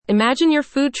Imagine your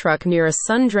food truck near a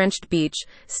sun-drenched beach,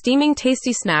 steaming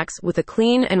tasty snacks with a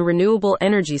clean and renewable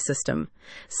energy system.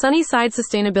 Sunnyside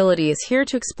Sustainability is here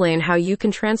to explain how you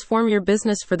can transform your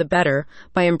business for the better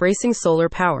by embracing solar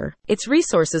power. Its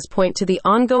resources point to the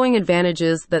ongoing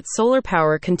advantages that solar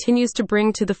power continues to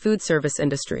bring to the food service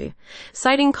industry,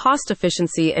 citing cost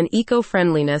efficiency and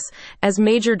eco-friendliness as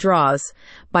major draws.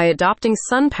 By adopting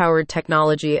sun-powered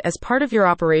technology as part of your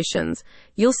operations,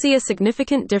 you'll see a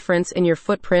significant difference in your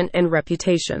footprint and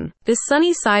reputation. This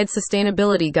Sunnyside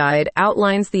Sustainability Guide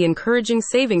outlines the encouraging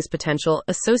savings potential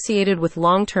associated with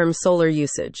long-term solar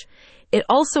usage. It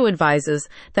also advises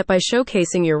that by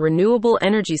showcasing your renewable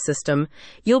energy system,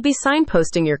 you'll be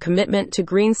signposting your commitment to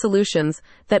green solutions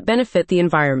that benefit the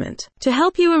environment. To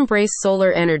help you embrace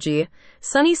solar energy,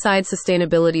 Sunnyside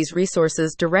Sustainability's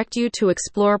resources direct you to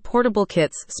explore portable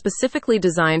kits specifically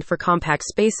designed for compact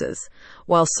spaces.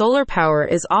 While solar power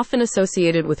is often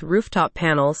associated with rooftop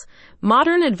panels,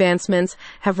 modern advancements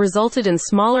have resulted in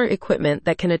smaller equipment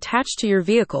that can attach to your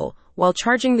vehicle while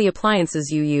charging the appliances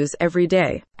you use every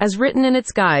day. As written in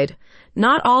its guide,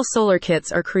 not all solar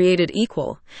kits are created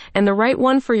equal, and the right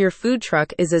one for your food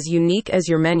truck is as unique as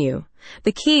your menu.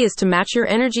 The key is to match your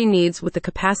energy needs with the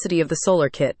capacity of the solar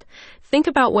kit. Think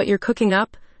about what you're cooking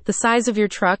up, the size of your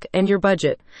truck, and your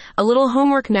budget. A little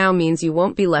homework now means you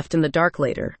won't be left in the dark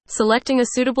later. Selecting a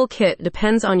suitable kit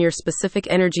depends on your specific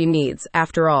energy needs,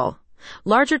 after all.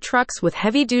 Larger trucks with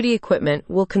heavy-duty equipment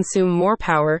will consume more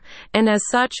power and, as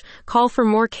such, call for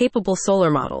more capable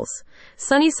solar models.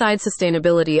 Sunnyside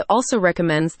Sustainability also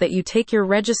recommends that you take your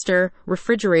register,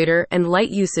 refrigerator, and light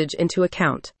usage into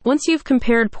account. Once you've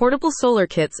compared portable solar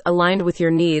kits aligned with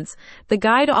your needs, the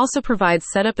guide also provides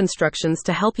setup instructions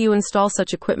to help you install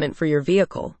such equipment for your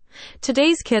vehicle.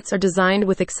 Today's kits are designed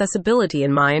with accessibility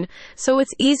in mind, so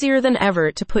it's easier than ever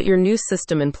to put your new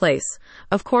system in place.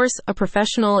 Of course, a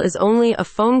professional is only a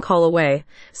phone call away,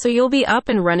 so you'll be up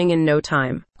and running in no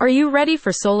time. Are you ready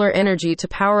for solar energy to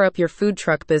power up your food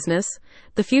truck business?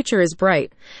 The future is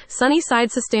bright. Sunnyside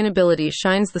Sustainability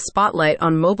shines the spotlight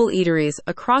on mobile eateries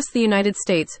across the United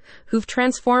States who've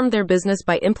transformed their business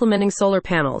by implementing solar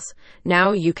panels.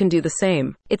 Now you can do the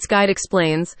same. Its guide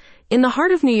explains, in the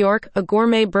heart of New York, a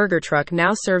gourmet burger truck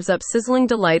now serves up sizzling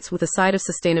delights with a side of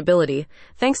sustainability,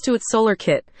 thanks to its solar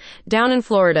kit. Down in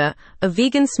Florida, a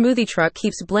vegan smoothie truck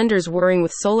keeps blenders whirring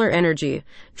with solar energy,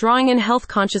 drawing in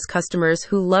health-conscious customers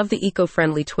who love the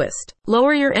eco-friendly twist.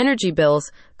 Lower your energy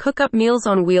bills, cook up meals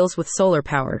on wheels with solar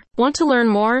power. Want to learn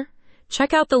more?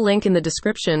 Check out the link in the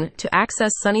description to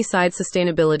access Sunnyside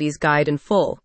Sustainability's guide in full.